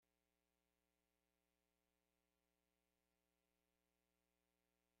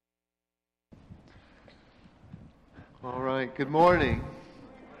All right, good morning.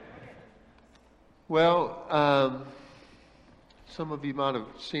 Well, some of you might have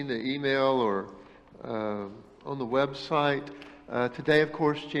seen the email or on the website. Today, of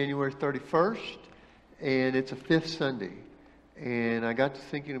course, January 31st, and it's a fifth Sunday. And I got to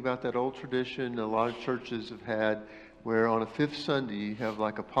thinking about that old tradition a lot of churches have had where on a fifth Sunday you have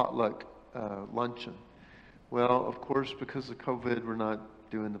like a potluck luncheon. Well, of course, because of COVID, we're not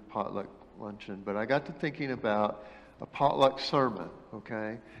doing the potluck luncheon. But I got to thinking about a potluck sermon,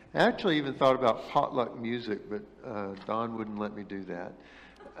 okay? I actually even thought about potluck music, but Don wouldn't let me do that.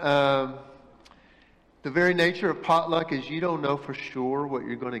 The very nature of potluck is you don't know for sure what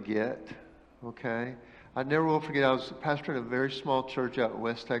you're going to get, okay? I never will forget, I was pastoring a very small church out in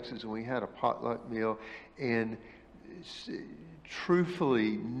West Texas, and we had a potluck meal, and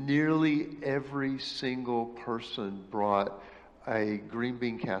truthfully, nearly every single person brought a green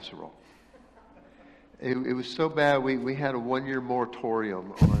bean casserole. It was so bad, we had a 1-year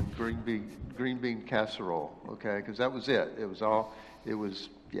moratorium on green bean casserole, okay? Because that was it.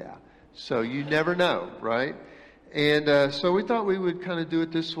 Yeah. So you never know, right? And so we thought we would kind of do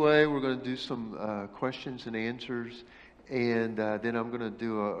it this way. We're going to do some questions and answers. And then I'm going to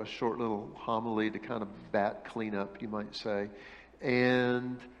do a short little homily to kind of bat cleanup, you might say.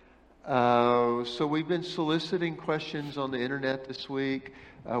 And so we've been soliciting questions on the internet this week.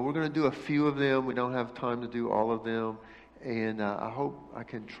 We're going to do a few of them. We don't have time to do all of them. And I hope I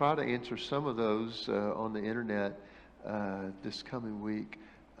can try to answer some of those on the internet this coming week.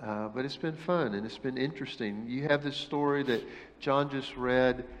 But it's been fun and it's been interesting. You have this story that John just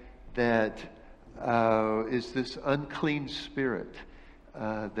read that is this unclean spirit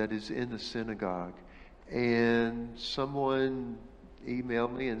that is in the synagogue. And someone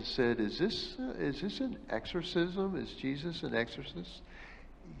emailed me and said, is this an exorcism? Is Jesus an exorcist?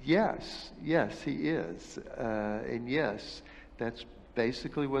 Yes, he is. And yes, that's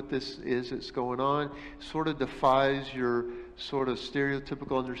basically what this is that's going on. Sort of defies your sort of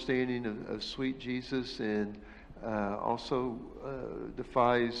stereotypical understanding of sweet Jesus, and also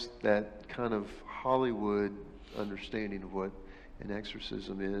defies that kind of Hollywood understanding of what an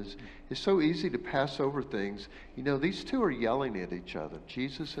exorcism is. It's so easy to pass over things. You know, these two are yelling at each other.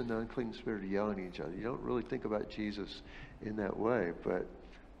 Jesus and the unclean spirit are yelling at each other. You don't really think about Jesus in that way, but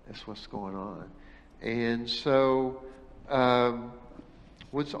that's what's going on. And so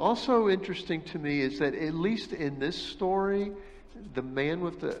what's also interesting to me is that at least in this story, the man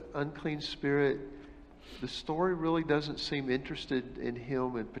with the unclean spirit, the story really doesn't seem interested in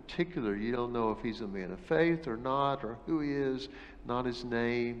him in particular. You don't know if he's a man of faith or not, or who he is, not his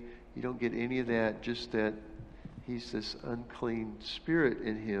name. You don't get any of that, just that he's this unclean spirit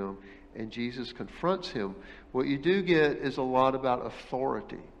in him, and Jesus confronts him. What you do get is a lot about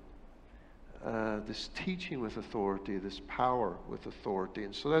authority. This teaching with authority, this power with authority.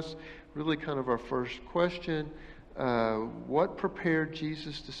 And so that's really kind of our first question. What prepared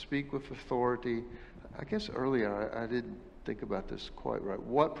Jesus to speak with authority? I guess earlier I didn't think about this quite right.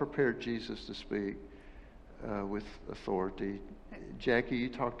 What prepared Jesus to speak with authority? Jackie, you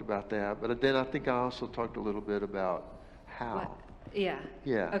talked about that, but then I think I also talked a little bit about how. What? Yeah.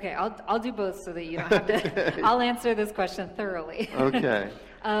 Yeah. Okay, I'll do both so that you don't have to. I'll answer this question thoroughly. Okay.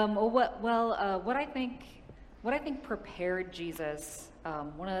 What I think prepared Jesus.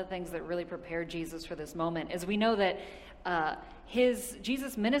 One of the things that really prepared Jesus for this moment is we know that his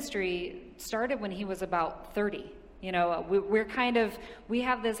Jesus ministry started when he was about 30. You know, we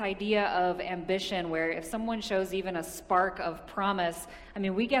have this idea of ambition where if someone shows even a spark of promise, I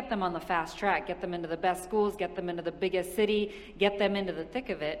mean, we get them on the fast track, get them into the best schools, get them into the biggest city, get them into the thick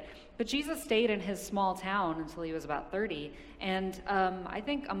of it. But Jesus stayed in his small town until he was about 30. And I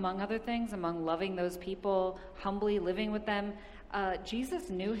think among other things, among loving those people, humbly living with them,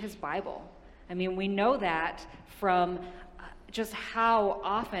 Jesus knew his Bible. I mean, we know that from just how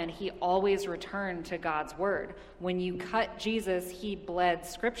often he always returned to God's word. When you cut Jesus, he bled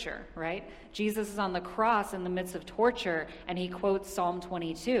scripture, right? Jesus is on the cross in the midst of torture, and he quotes Psalm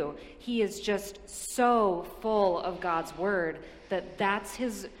 22. He is just so full of God's word that's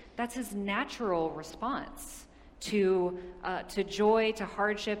his natural response to joy, to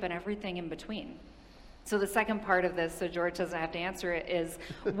hardship, and everything in between. So the second part of this, so George doesn't have to answer it, is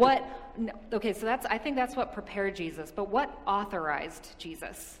what... Okay, so I think that's what prepared Jesus, but what authorized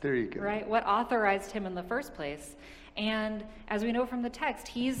Jesus? There you go. Right? What authorized him in the first place? And as we know from the text,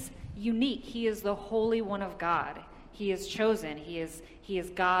 he's unique. He is the Holy One of God. He is chosen. He is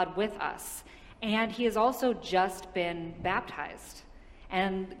God with us. And he has also just been baptized.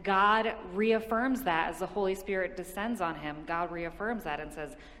 And God reaffirms that as the Holy Spirit descends on him. God reaffirms that and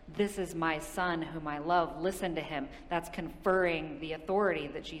says, "This is my son whom I love. Listen to him." That's conferring the authority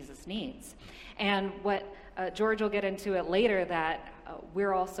that Jesus needs. And what George will get into it later, that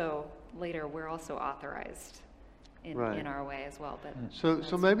we're also authorized in our way as well. But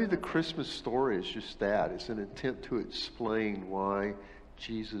so maybe the Christmas story is just that. It's an attempt to explain why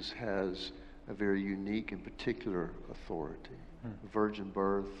Jesus has a very unique and particular authority. The virgin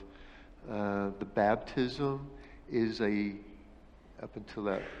birth, the baptism is a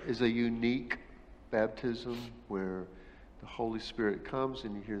unique baptism where the Holy Spirit comes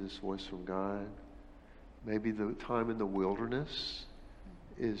and you hear this voice from God. Maybe the time in the wilderness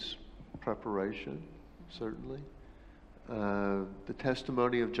is preparation, certainly. The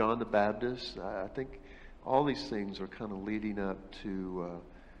testimony of John the Baptist, I think all these things are kind of leading up to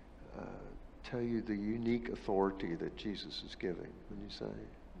tell you the unique authority that Jesus is giving, when you say,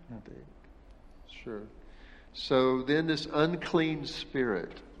 I think. Sure. So then this unclean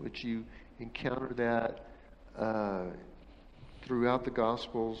spirit, which you encounter that throughout the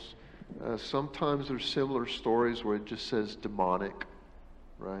Gospels. Sometimes there's similar stories where it just says demonic,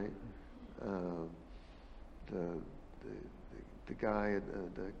 right? The guy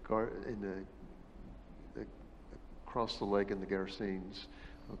across the lake in the Gerasenes.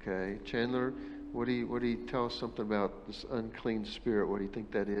 Okay, Chandler, what do you tell us something about this unclean spirit? What do you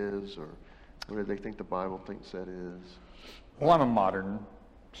think that is, or what do they think the Bible thinks that is? Well, I'm a modern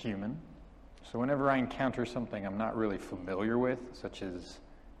human, so whenever I encounter something I'm not really familiar with, such as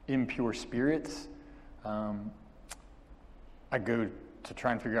impure spirits, I go to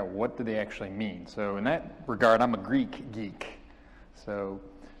try and figure out what do they actually mean. So in that regard, I'm a Greek geek. So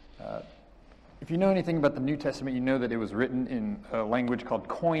if you know anything about the New Testament, you know that it was written in a language called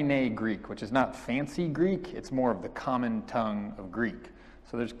Koine Greek, which is not fancy Greek. It's more of the common tongue of Greek.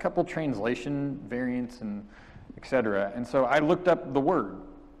 So there's a couple translation variants and etc. And so I looked up the word.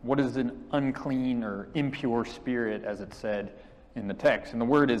 What is an unclean or impure spirit, as it said in the text? And the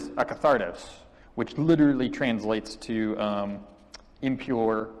word is akathartos, which literally translates to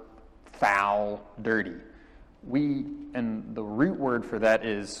impure, foul, dirty. And the root word for that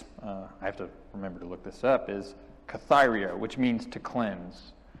is, I have to remember to look this up, is katharia, which means to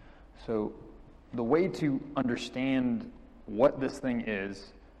cleanse. So the way to understand what this thing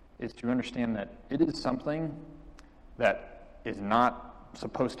is to understand that it is something that is not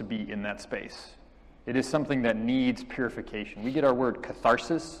supposed to be in that space. It is something that needs purification. We get our word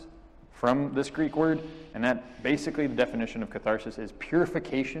catharsis from this Greek word, and that basically the definition of catharsis is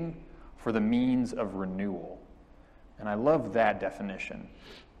purification for the means of renewal. And I love that definition,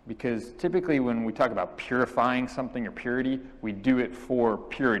 because typically when we talk about purifying something or purity, we do it for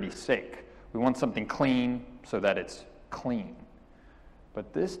purity's sake. We want something clean so that it's clean.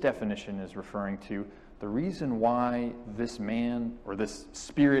 But this definition is referring to the reason why this man or this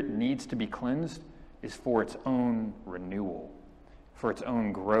spirit needs to be cleansed is for its own renewal, for its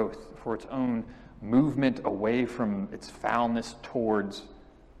own growth, for its own movement away from its foulness towards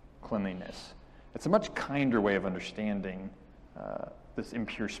cleanliness. It's a much kinder way of understanding this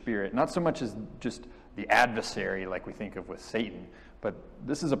impure spirit. Not so much as just the adversary like we think of with Satan, but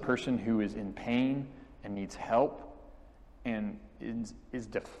this is a person who is in pain and needs help and is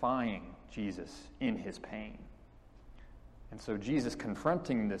defying Jesus in his pain. And so Jesus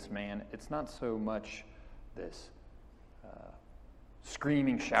confronting this man, it's not so much this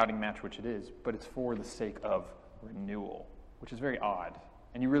screaming, shouting match, which it is, but it's for the sake of renewal, which is very odd.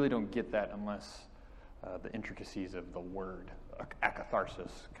 And you really don't get that unless the intricacies of the word,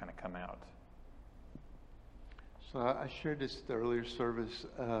 akatharsis, kind of come out. So I shared this at the earlier service.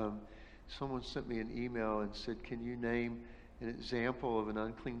 Someone sent me an email and said, can you name an example of an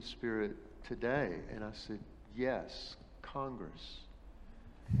unclean spirit today? And I said, yes, Congress.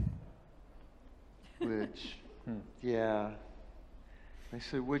 Which, yeah. They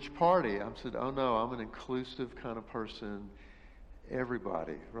said, which party? I said, oh no, I'm an inclusive kind of person.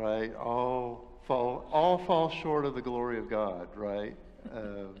 Everybody, right? All fall short of the glory of God, right?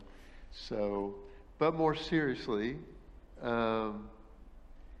 But more seriously, I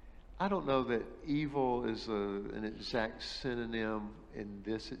don't know that evil is an exact synonym in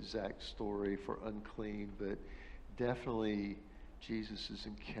this exact story for unclean, but definitely Jesus is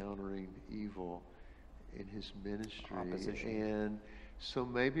encountering evil in his ministry. Opposition. And so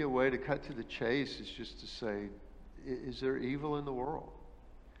maybe a way to cut to the chase is just to say, is there evil in the world?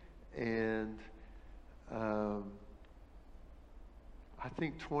 And I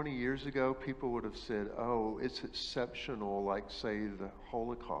think 20 years ago, people would have said, oh, it's exceptional, like, say, the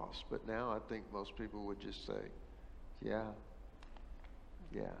Holocaust. But now I think most people would just say, yeah,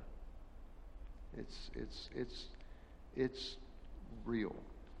 Yeah. It's real.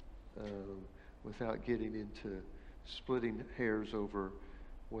 Without getting into splitting hairs over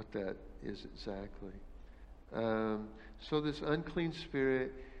what that is exactly. So this unclean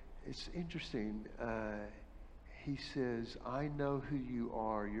spirit, it's interesting. He says, I know who you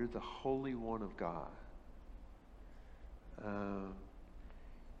are. You're the Holy One of God.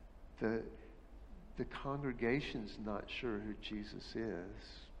 The congregation's not sure who Jesus is,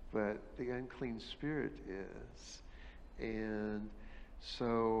 but the unclean spirit is. And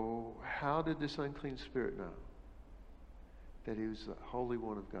so how did this unclean spirit know that he was the Holy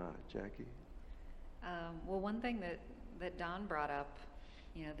One of God? Jackie? Well, one thing that Don brought up,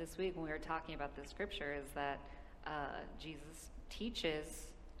 this week when we were talking about the scripture is that Jesus teaches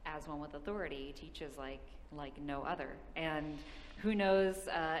as one with authority. He teaches like no other. And who knows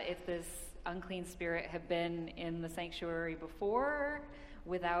if this unclean spirit had been in the sanctuary before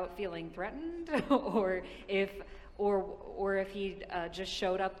without feeling threatened, or if he just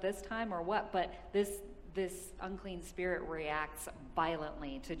showed up this time, or what. But this unclean spirit reacts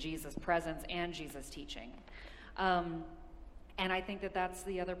violently to Jesus' presence and Jesus' teaching. And I think that's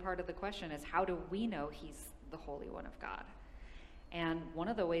the other part of the question is, how do we know he's the Holy One of God? And one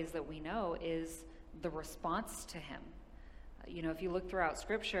of the ways that we know is the response to him. If you look throughout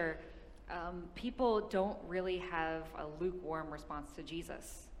Scripture, people don't really have a lukewarm response to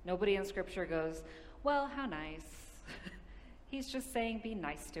Jesus. Nobody in Scripture goes, well, how nice. He's just saying be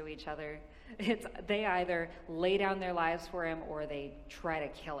nice to each other. They either lay down their lives for him or they try to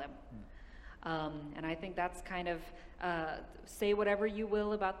kill him. And I think that's kind of, say whatever you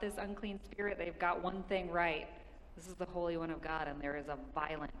will about this unclean spirit, they've got one thing right. This is the Holy One of God, and there is a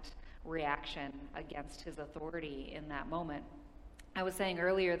violent reaction against his authority in that moment. I was saying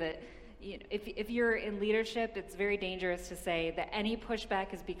earlier that if you're in leadership, it's very dangerous to say that any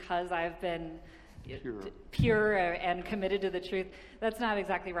pushback is because I've been pure and committed to the truth. That's not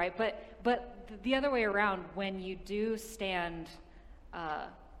exactly right. But the other way around, when you do stand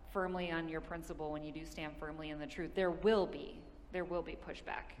firmly on your principle, when you do stand firmly in the truth, there will be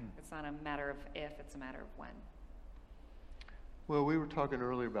pushback. It's not a matter of if, it's a matter of when. Well, we were talking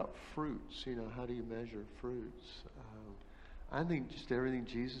earlier about fruits. How do you measure fruits? I think just everything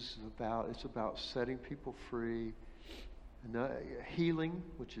Jesus is about, it's about setting people free, healing,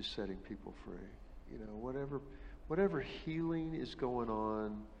 which is setting people free. Whatever healing is going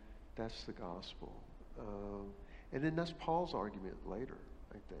on, that's the gospel. And then that's Paul's argument later,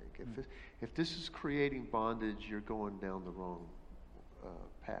 I think. If this is creating bondage, you're going down the wrong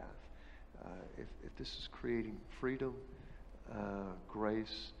path. If this is creating freedom,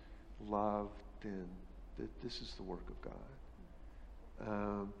 grace, love, then this is the work of God.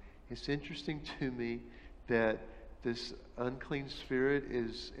 It's interesting to me that this unclean spirit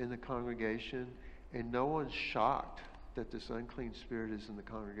is in the congregation, and no one's shocked that this unclean spirit is in the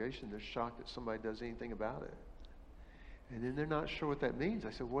congregation. They're shocked that somebody does anything about it. And then they're not sure what that means.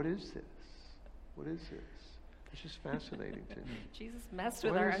 I said, what is this? What is this? It's just fascinating to me. Jesus messed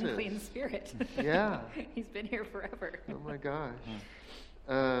with our unclean spirit. Yeah. He's been here forever. Oh my gosh.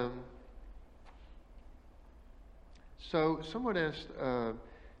 So someone asked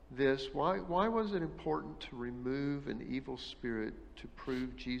this, why was it important to remove an evil spirit to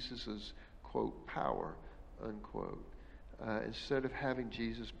prove Jesus' quote power, unquote, instead of having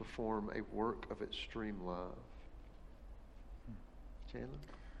Jesus perform a work of extreme love? Chandler?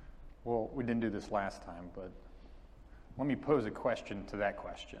 Well, we didn't do this last time, but let me pose a question to that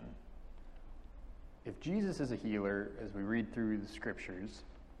question. If Jesus is a healer, as we read through the scriptures,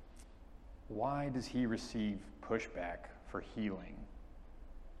 why does he receive pushback for healing?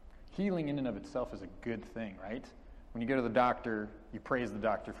 Healing in and of itself is a good thing, right? When you go to the doctor, you praise the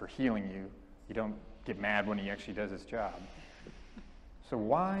doctor for healing you. You don't get mad when he actually does his job. So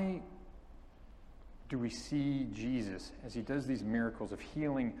why do we see Jesus as he does these miracles of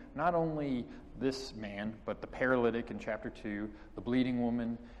healing not only this man, but the paralytic in chapter 2, the bleeding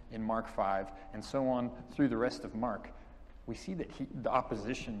woman in Mark 5, and so on through the rest of Mark? We see that the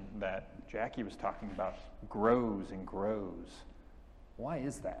opposition that Jackie was talking about grows and grows. Why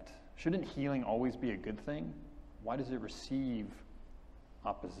is that? Shouldn't healing always be a good thing? Why does it receive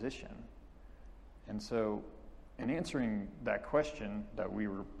opposition? And so, in answering that question that we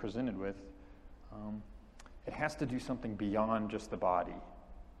were presented with, it has to do something beyond just the body.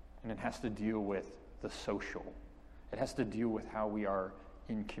 And it has to deal with the social. It has to deal with how we are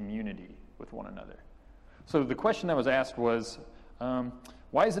in community with one another. So the question that was asked was,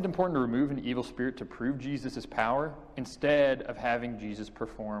 why is it important to remove an evil spirit to prove Jesus' power instead of having Jesus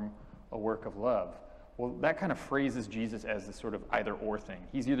perform a work of love? Well, that kind of phrases Jesus as this sort of either or thing.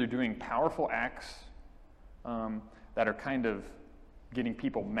 He's either doing powerful acts that are kind of getting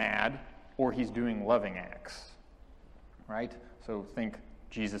people mad, or he's doing loving acts, right? So think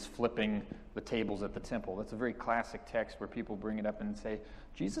Jesus flipping the tables at the temple. That's a very classic text where people bring it up and say,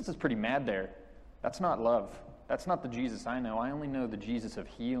 Jesus is pretty mad there. That's not love. That's not the Jesus I know. I only know the Jesus of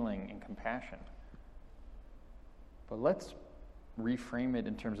healing and compassion. But let's reframe it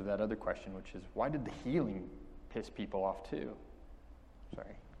in terms of that other question, which is, why did the healing piss people off too?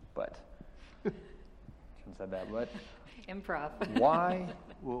 Sorry, but shouldn't have said that, but Improv. why?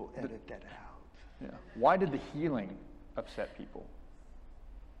 We'll edit that out. Yeah. Why did the healing upset people?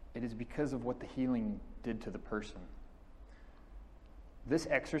 It is because of what the healing did to the person. This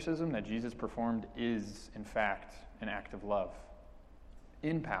exorcism that Jesus performed is, in fact, an act of love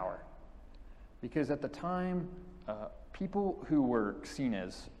in power. Because at the time, people who were seen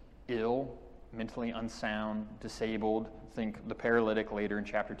as ill, mentally unsound, disabled, think the paralytic later in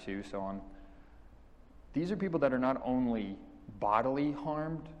chapter 2, so on, these are people that are not only bodily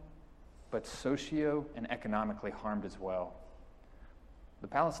harmed, but socio and economically harmed as well. The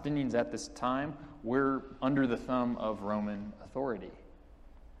Palestinians at this time were under the thumb of Roman authority.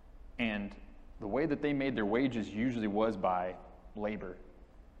 And the way that they made their wages usually was by labor.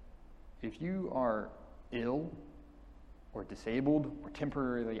 If you are ill or disabled or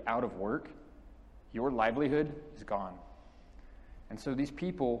temporarily out of work, your livelihood is gone. And so these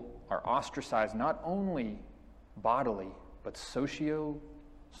people are ostracized not only bodily, but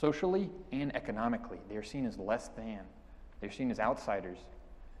socially and economically. They are seen as less than. They're seen as outsiders.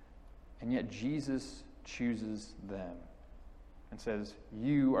 And yet Jesus chooses them and says,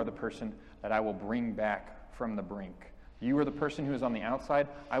 you are the person that I will bring back from the brink. You are the person who is on the outside.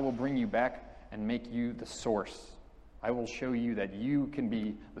 I will bring you back and make you the source. I will show you that you can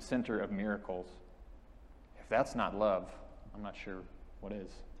be the center of miracles. If that's not love, I'm not sure what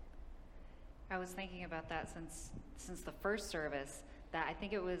is. I was thinking about that since the first service, that I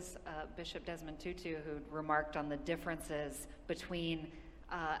think it was Bishop Desmond Tutu who remarked on the differences between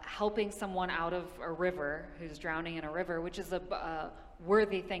helping someone out of a river who's drowning in a river, which is a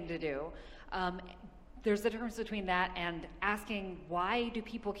worthy thing to do. There's a difference between that and asking, why do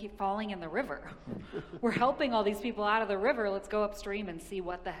people keep falling in the river? We're helping all these people out of the river. Let's go upstream and see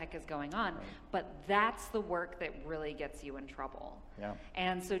what the heck is going on. But that's the work that really gets you in trouble. Yeah.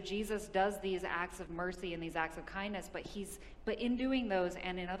 And so Jesus does these acts of mercy and these acts of kindness, but in doing those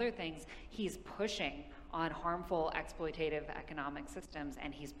and in other things, he's pushing on harmful exploitative economic systems,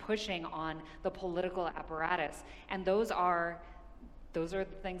 and he's pushing on the political apparatus. And those are the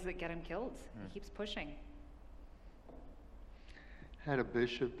things that get him killed. He keeps pushing. Had a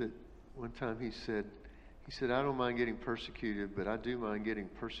bishop that one time he said, I don't mind getting persecuted, but I do mind getting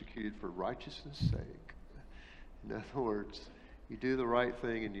persecuted for righteousness' sake. In other words, you do the right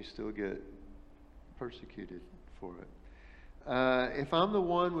thing and you still get persecuted for it. If I'm the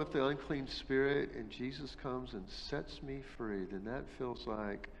one with the unclean spirit and Jesus comes and sets me free, then that feels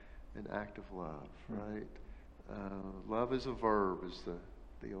like an act of love, right? Love is a verb, is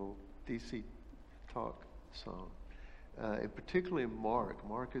the old DC Talk song. And particularly in Mark.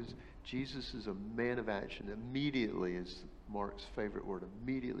 Jesus is a man of action. Immediately is Mark's favorite word.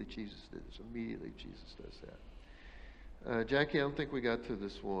 Immediately Jesus did this. Immediately Jesus does that. Jackie, I don't think we got to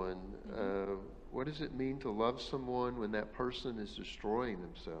this one. What does it mean to love someone when that person is destroying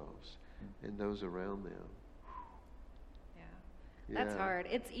themselves and those around them? That's hard.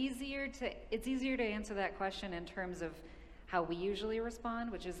 It's easier to answer that question in terms of how we usually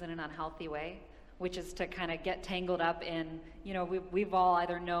respond, which is in an unhealthy way, which is to kind of get tangled up in, we've all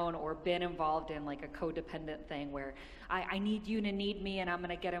either known or been involved in like a codependent thing where I need you to need me and I'm going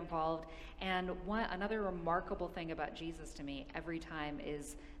to get involved. And another remarkable thing about Jesus to me every time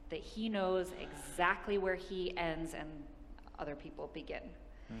is that he knows exactly where he ends and other people begin.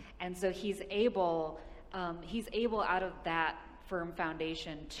 And so he's able out of that firm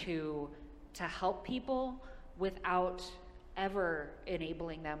foundation to help people without ever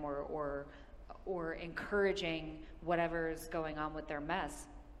enabling them or encouraging whatever's going on with their mess.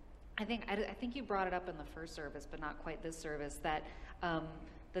 I think you brought it up in the first service, but not quite this service, that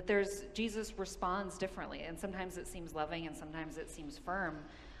Jesus responds differently, and sometimes it seems loving and sometimes it seems firm.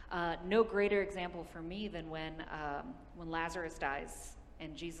 No greater example for me than when Lazarus dies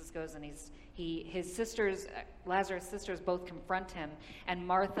and Jesus goes and his sisters, Lazarus' sisters, both confront him, and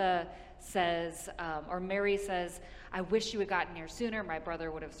Martha says, or Mary says, I wish you had gotten here sooner, my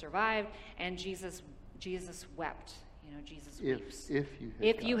brother would have survived, and Jesus wept. Jesus If weeps.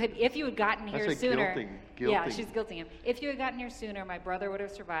 if you had If you had gotten here That's a sooner. guilting. Yeah, she's guilting him. If you had gotten here sooner, my brother would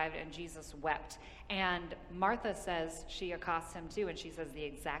have survived, and Jesus wept. And Martha says, she accosts him too, and she says the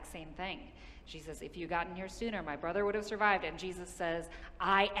exact same thing. She says, if you had gotten here sooner, my brother would have survived. And Jesus says,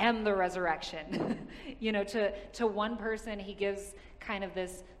 I am the resurrection. To one person, he gives kind of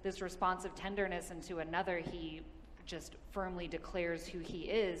this response of tenderness, and to another, he just firmly declares who he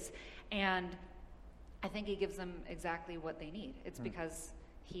is. And I think he gives them exactly what they need. It's because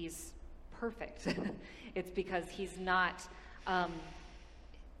he's perfect. It's because he's not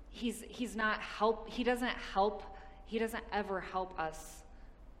he's not he doesn't ever help us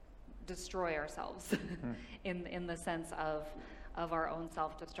destroy ourselves in the sense of our own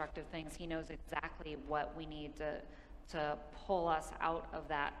self-destructive things. He knows exactly what we need to pull us out of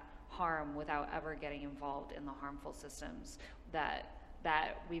that harm without ever getting involved in the harmful systems that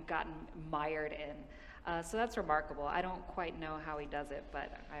we've gotten mired in. So that's remarkable. I don't quite know how he does it,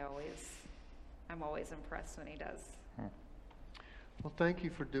 but I'm always impressed when he does. Well, thank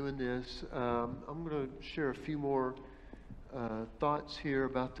you for doing this. I'm going to share a few more thoughts here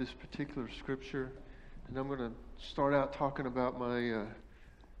about this particular scripture, and I'm going to start out talking about my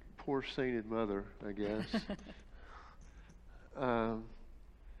poor sainted mother, I guess.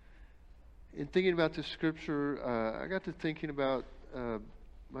 In thinking about this scripture, I got to thinking about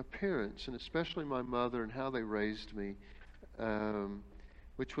my parents, and especially my mother, and how they raised me,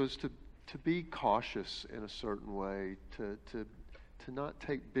 which was to be cautious in a certain way, to not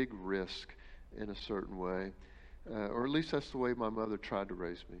take big risk in a certain way, or at least that's the way my mother tried to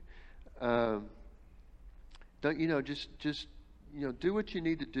raise me. Don't just do what you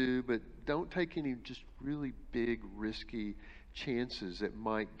need to do, but don't take any just really big risky chances that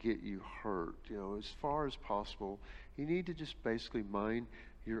might get you hurt. As far as possible, you need to just basically mind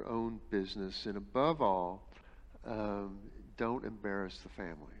your own business, and above all, don't embarrass the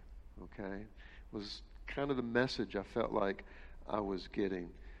family. Okay, was kind of the message I felt like I was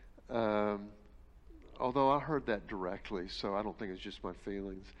getting. Although I heard that directly, so I don't think it's just my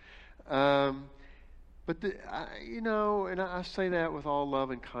feelings. But I say that with all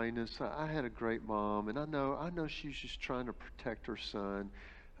love and kindness. I had a great mom, and I know she's just trying to protect her son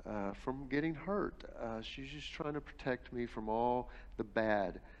from getting hurt. She's just trying to protect me from all the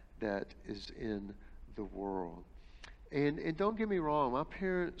bad that is in the world. And don't get me wrong, my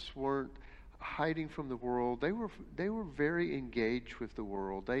parents weren't hiding from the world. They were very engaged with the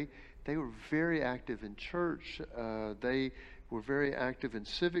world. They were very active in church. They were very active in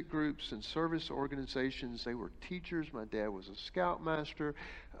civic groups and service organizations. They were teachers. My dad was a scoutmaster.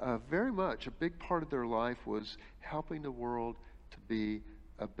 Very much a big part of their life was helping the world to be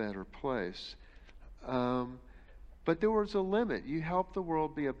a better place. But there was a limit. You help the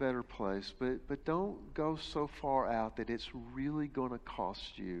world be a better place, but don't go so far out that it's really going to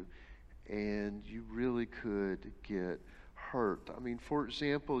cost you, and you really could get hurt. I mean, for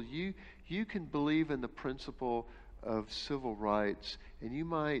example, you can believe in the principle of civil rights, and you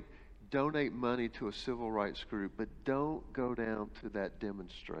might donate money to a civil rights group, but don't go down to that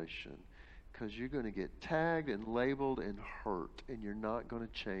demonstration, because you're going to get tagged and labeled and hurt, and you're not going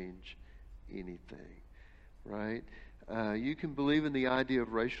to change anything, right? You can believe in the idea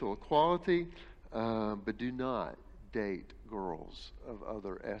of racial equality, but do not date girls of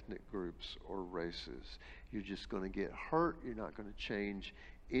other ethnic groups or races. You're just going to get hurt. You're not going to change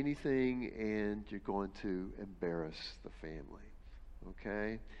anything, and you're going to embarrass the family.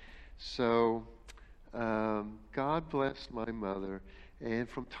 Okay? So, God blessed my mother, and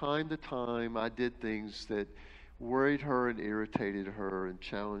from time to time, I did things that worried her and irritated her and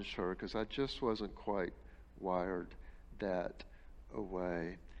challenged her, because I just wasn't quite wired that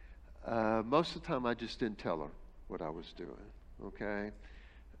way. Most of the time, I just didn't tell her what I was doing. Okay?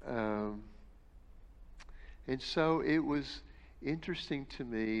 And so it was interesting to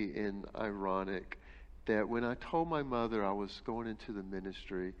me and ironic that when I told my mother I was going into the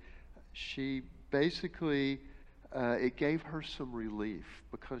ministry, she basically, it gave her some relief,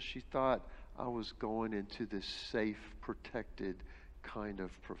 because she thought I was going into this safe, protected kind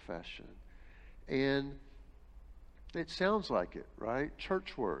of profession. And it sounds like it, right?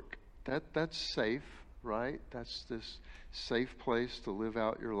 Church work, that's safe, right? That's this safe place to live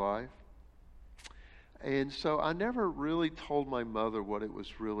out your life. And so I never really told my mother what it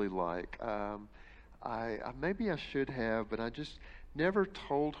was really like. Maybe I should have, but I just never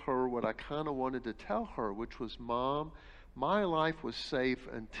told her what I kind of wanted to tell her, which was, Mom, my life was safe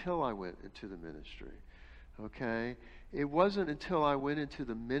until I went into the ministry. Okay? It wasn't until I went into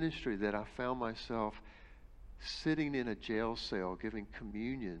the ministry that I found myself sitting in a jail cell giving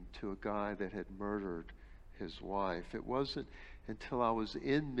communion to a guy that had murdered his wife. It wasn't until I was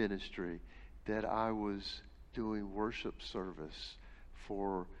in ministry that I was doing worship service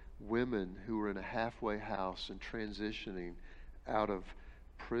for women who were in a halfway house and transitioning out of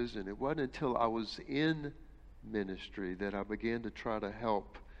prison. It wasn't until I was in ministry that I began to try to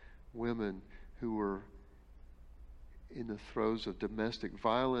help women who were in the throes of domestic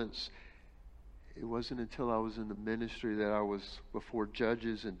violence. It wasn't until I was in the ministry that I was before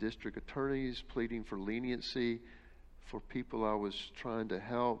judges and district attorneys pleading for leniency for people I was trying to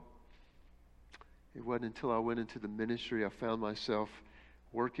help. It wasn't until I went into the ministry I found myself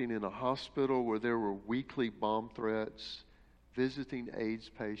working in a hospital where there were weekly bomb threats, visiting AIDS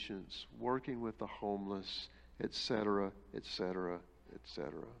patients, working with the homeless, etc., etc.,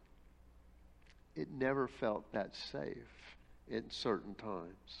 etc. It never felt that safe in certain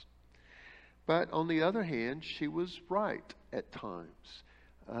times. But on the other hand, she was right at times.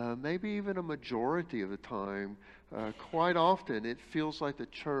 Maybe even a majority of the time. Quite often, it feels like the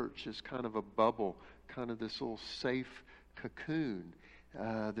church is kind of a bubble, kind of this little safe cocoon,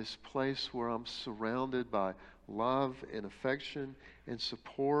 this place where I'm surrounded by love and affection and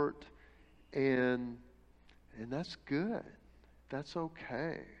support, and that's good. That's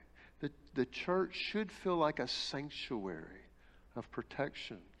okay. The church should feel like a sanctuary of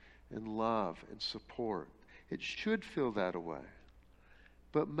protection and love and support. It should feel that way.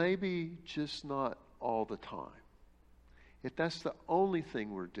 But maybe just not all the time. If that's the only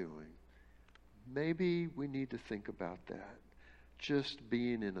thing we're doing, maybe we need to think about that. Just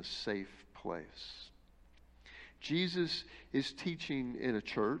being in a safe place. Jesus is teaching in a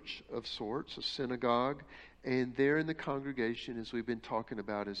church of sorts, a synagogue, and there in the congregation, as we've been talking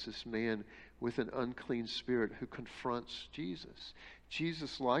about, is this man with an unclean spirit who confronts Jesus.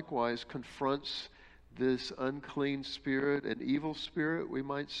 Jesus likewise confronts this unclean spirit, an evil spirit, we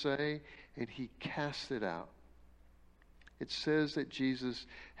might say, and he casts it out. It says that Jesus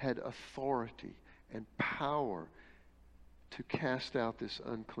had authority and power to cast out this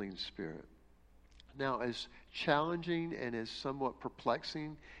unclean spirit. Now, as challenging and as somewhat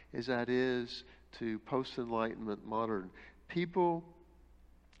perplexing as that is to post-Enlightenment modern people,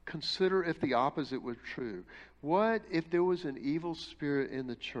 consider if the opposite were true. What if there was an evil spirit in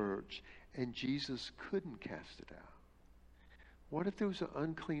the church and Jesus couldn't cast it out? What if there was an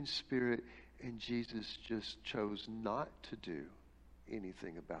unclean spirit and Jesus just chose not to do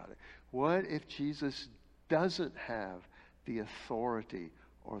anything about it? What if Jesus doesn't have the authority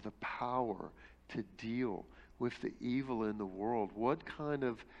or the power to deal with the evil in the world? What kind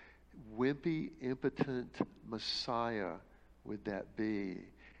of wimpy, impotent Messiah would that be?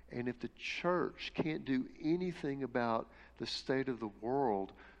 And if the church can't do anything about the state of the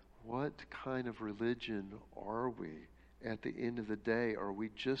world, what kind of religion are we at the end of the day? Are we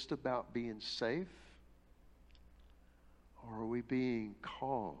just about being safe? Or are we being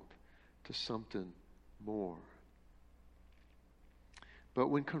called to something more? But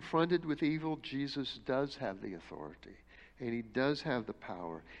when confronted with evil, Jesus does have the authority, and he does have the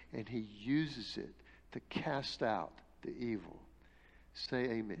power, and he uses it to cast out the evil. Say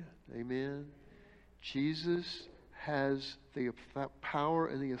amen. Amen. Jesus has the power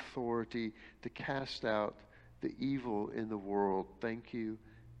and the authority to cast out the evil in the world. Thank you,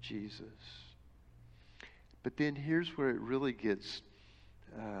 Jesus. But then here's where it really gets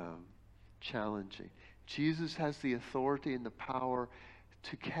challenging. Jesus has the authority and the power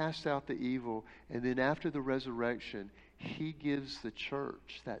to cast out the evil, and then after the resurrection, he gives the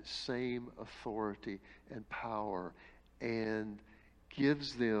church that same authority and power and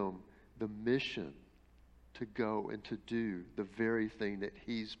gives them the mission to go and to do the very thing that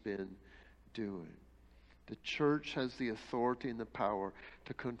he's been doing. The church has the authority and the power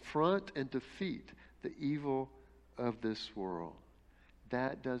to confront and defeat the evil of this world.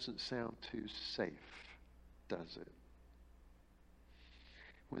 That doesn't sound too safe, does it?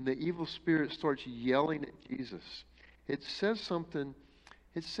 When the evil spirit starts yelling at Jesus, it says something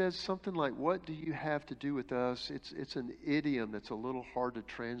like, "What do you have to do with us?" It's an idiom that's a little hard to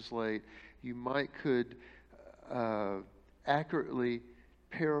translate. You could accurately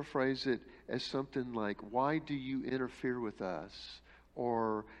paraphrase it as something like, "Why do you interfere with us?"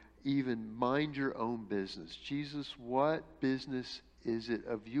 Or even, "Mind your own business." Jesus, what business is it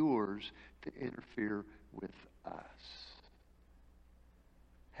of yours to interfere with us?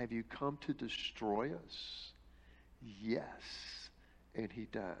 Have you come to destroy us? Yes. And he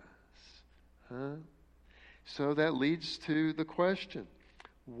does. Huh? So that leads to the question,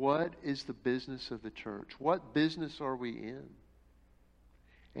 what is the business of the church? What business are we in?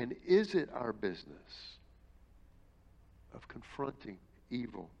 And is it our business of confronting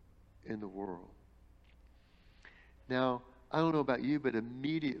evil in the world? Now, I don't know about you, but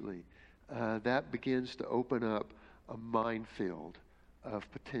immediately that begins to open up a minefield of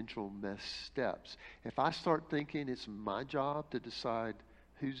potential missteps. If I start thinking it's my job to decide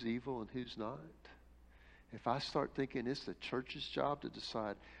who's evil and who's not, if I start thinking it's the church's job to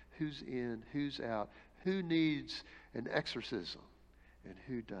decide who's in, who's out, who needs an exorcism and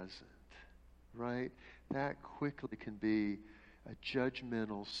who doesn't, right? That quickly can be a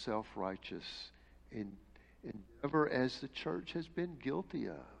judgmental, self-righteous endeavor, as the church has been guilty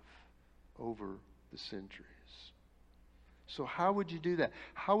of over the centuries. So how would you do that?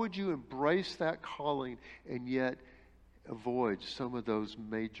 How would you embrace that calling and yet avoid some of those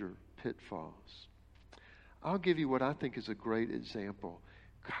major pitfalls? I'll give you what I think is a great example.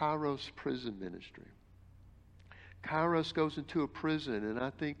 Kairos prison ministry. Kairos goes into a prison, and I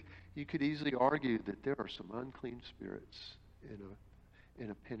think you could easily argue that there are some unclean spirits in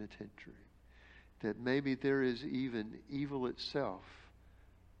a penitentiary. That maybe there is even evil itself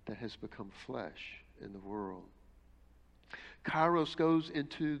that has become flesh in the world. Kairos goes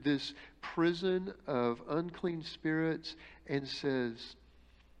into this prison of unclean spirits and says,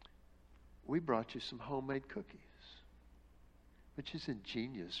 we brought you some homemade cookies, which is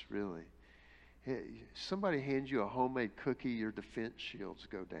ingenious, really. Somebody hands you a homemade cookie, your defense shields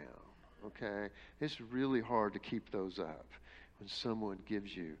go down, okay? It's really hard to keep those up when someone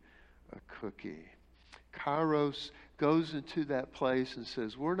gives you a cookie. Kairos goes into that place and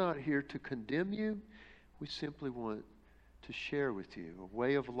says, we're not here to condemn you. We simply want to share with you a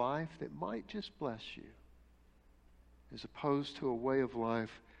way of life that might just bless you, as opposed to a way of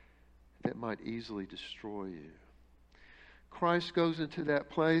life that might easily destroy you. Christ goes into that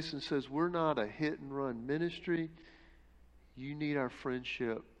place and says, we're not a hit and run ministry. You need our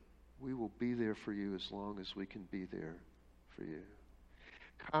friendship. We will be there for you as long as we can be there for you.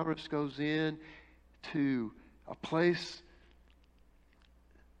 Kairos goes in to a place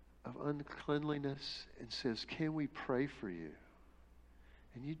of uncleanliness and says, can we pray for you?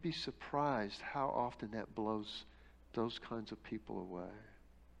 And you'd be surprised how often that blows those kinds of people away.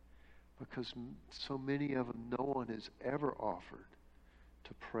 Because so many of them, no one has ever offered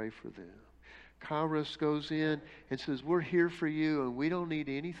to pray for them. Kairos goes in and says, we're here for you and we don't need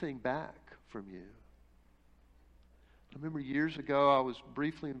anything back from you. I remember years ago I was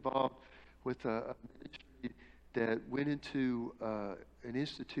briefly involved with a ministry that went into an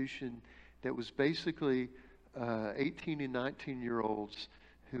institution that was basically 18 and 19-year-olds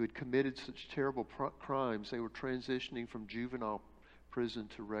who had committed such terrible crimes. They were transitioning from juvenile prison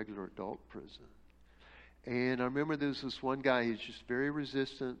to regular adult prison. And I remember there was this one guy, he's just very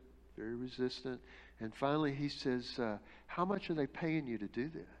resistant. And finally he says, how much are they paying you to do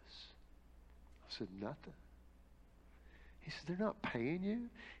this? I said, nothing. He said, they're not paying you?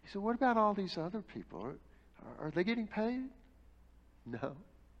 He said, what about all these other people? Are they getting paid? No.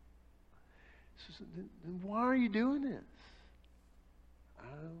 He says, then why are you doing this?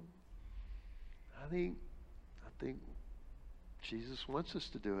 I think Jesus wants us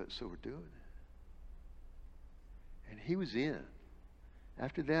to do it, so we're doing it. And he was in.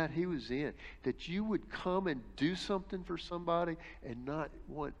 After that, he was in. That you would come and do something for somebody and not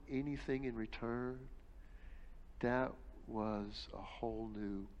want anything in return, that was a whole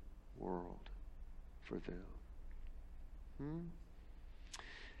new world for them.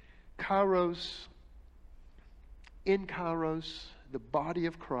 Kairos, in Kairos, the body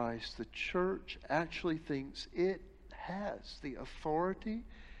of Christ, the church actually thinks it has the authority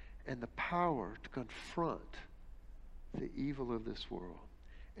and the power to confront the evil of this world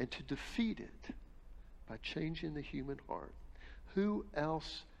and to defeat it by changing the human heart. Who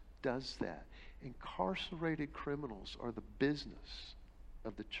else does that? Incarcerated criminals are the business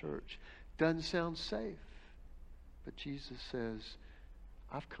of the church. Doesn't sound safe, but Jesus says,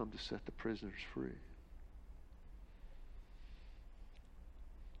 I've come to set the prisoners free.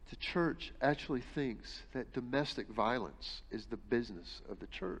 The church actually thinks that domestic violence is the business of the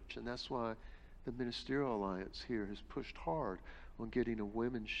church, and that's why the Ministerial Alliance here has pushed hard on getting a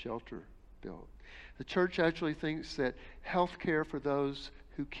women's shelter built. The church actually thinks that health care for those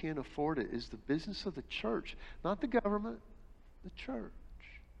who can't afford it is the business of the church, not the government, the church.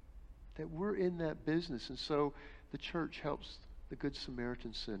 That we're in that business, and so the church helps the Good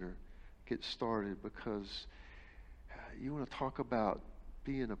Samaritan Center get started, because you want to talk about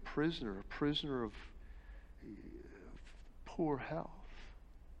being a prisoner of poor health.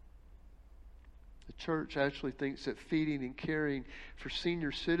 The church actually thinks that feeding and caring for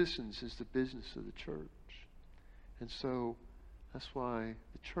senior citizens is the business of the church. And so that's why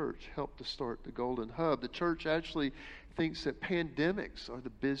the church helped to start the Golden Hub. The church actually thinks that pandemics are the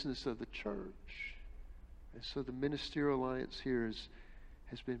business of the church. And so the Ministerial Alliance here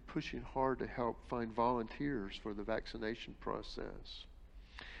has been pushing hard to help find volunteers for the vaccination process.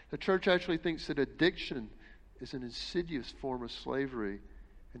 The church actually thinks that addiction is an insidious form of slavery,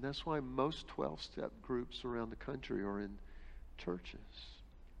 and that's why most 12-step groups around the country are in churches.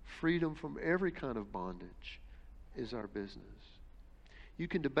 Freedom from every kind of bondage is our business. You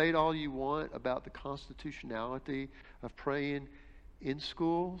can debate all you want about the constitutionality of praying in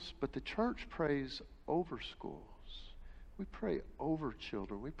schools, but the church prays over schools. We pray over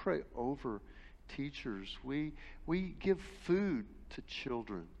children. We pray over teachers. We give food to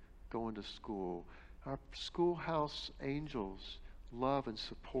children going to school. Our schoolhouse angels love and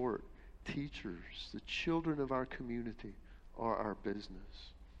support teachers. The children of our community are our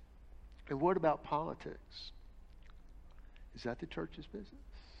business. And what about politics? Is that the church's business?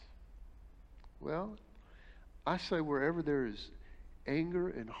 Well, I say wherever there is anger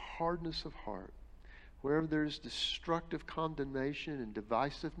and hardness of heart, wherever there is destructive condemnation and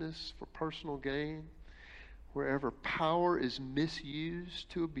divisiveness for personal gain, wherever power is misused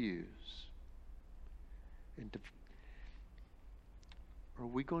to abuse, are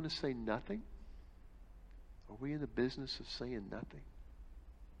we going to say nothing? Are we in the business of saying nothing?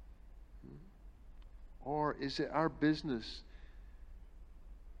 Or is it our business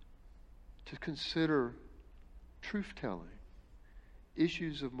to consider truth-telling,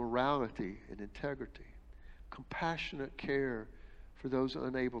 issues of morality and integrity, compassionate care for those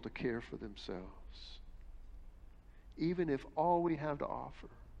unable to care for themselves, even if all we have to offer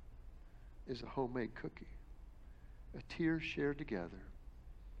is a homemade cookie, a tear shared together,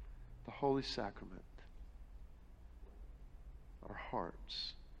 the Holy Sacrament, our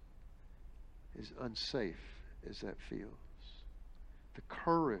hearts, as unsafe as that feels. The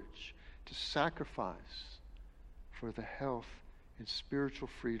courage to sacrifice for the health and spiritual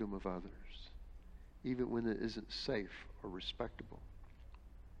freedom of others, even when it isn't safe or respectable.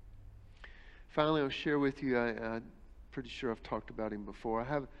 Finally, I'll share with you, I'm pretty sure I've talked about him before.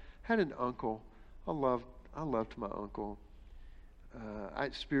 I had an uncle. I loved my uncle. I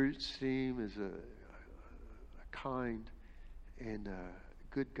experienced him as a kind and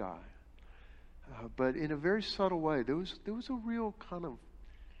good guy. But in a very subtle way, there was a real kind of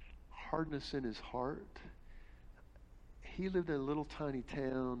hardness in his heart. He lived in a little tiny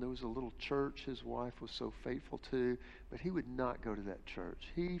town. There was a little church his wife was so faithful to, but he would not go to that church.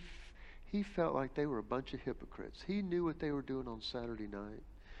 He felt like they were a bunch of hypocrites. He knew what they were doing on Saturday night.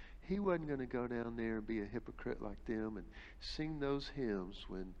 He wasn't going to go down there and be a hypocrite like them and sing those hymns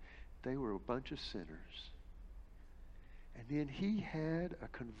when they were a bunch of sinners. And then he had a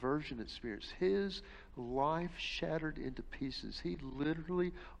conversion experience. His life shattered into pieces. He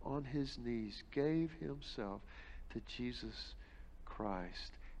literally, on his knees, gave himself to Jesus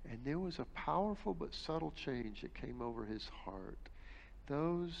Christ. And there was a powerful but subtle change that came over his heart.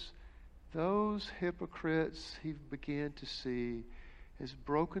 Those hypocrites he began to see as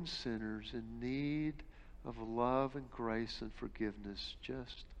broken sinners in need of love and grace and forgiveness,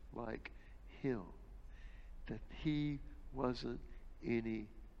 just like him. That he wasn't any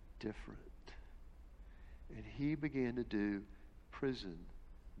different. And he began to do prison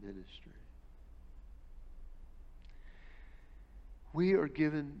ministry. We are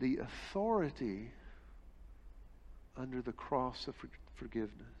given the authority under the cross of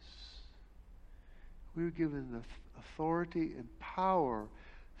forgiveness. We are given the authority and power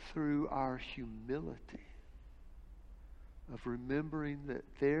through our humility of remembering that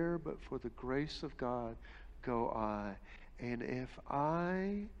there, but for the grace of God, go I. And if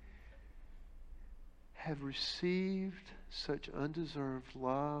I have received such undeserved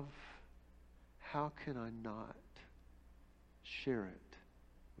love, how can I not share it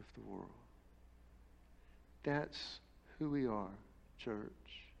with the world? That's who we are, church.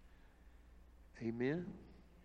 Amen.